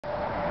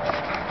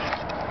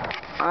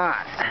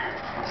Alright.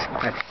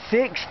 That's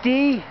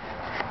 60.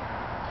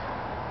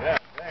 Yeah,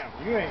 damn,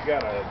 you ain't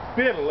got a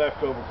bit of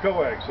leftover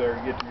coax there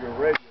to get to your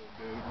radio,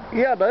 dude.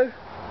 Yeah, I do.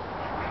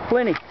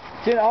 Plenty.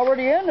 It's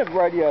already in the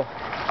radio.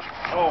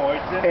 Oh,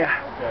 it's in Yeah.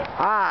 Okay.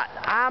 Alright,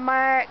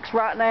 Imax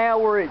right now,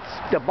 where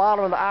it's the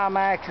bottom of the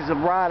Imax is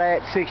right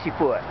at 60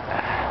 foot.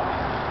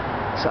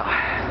 So.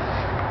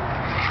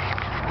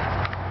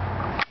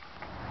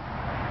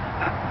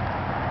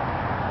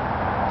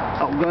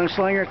 Oh,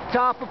 gunslinger at the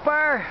top of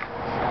there.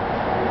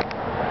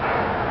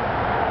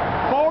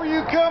 Before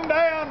you come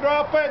down,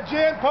 drop that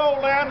gin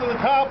pole down to the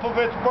top of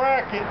its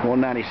bracket.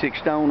 196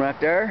 stone right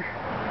there.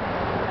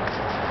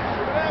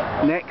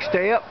 Next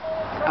step,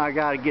 I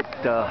gotta get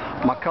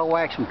my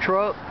coax from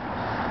truck.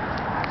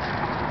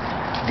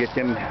 Get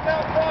them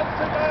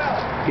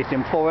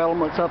 4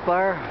 elements up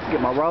there.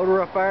 Get my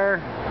rotor up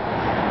there.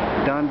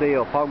 Done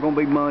deal. Probably gonna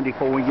be Monday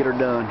before we get her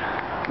done.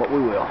 But we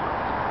will.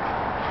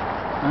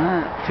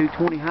 Alright,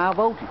 220 high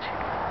voltage.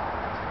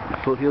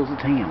 Foothills of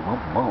 10. Boom,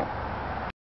 boom.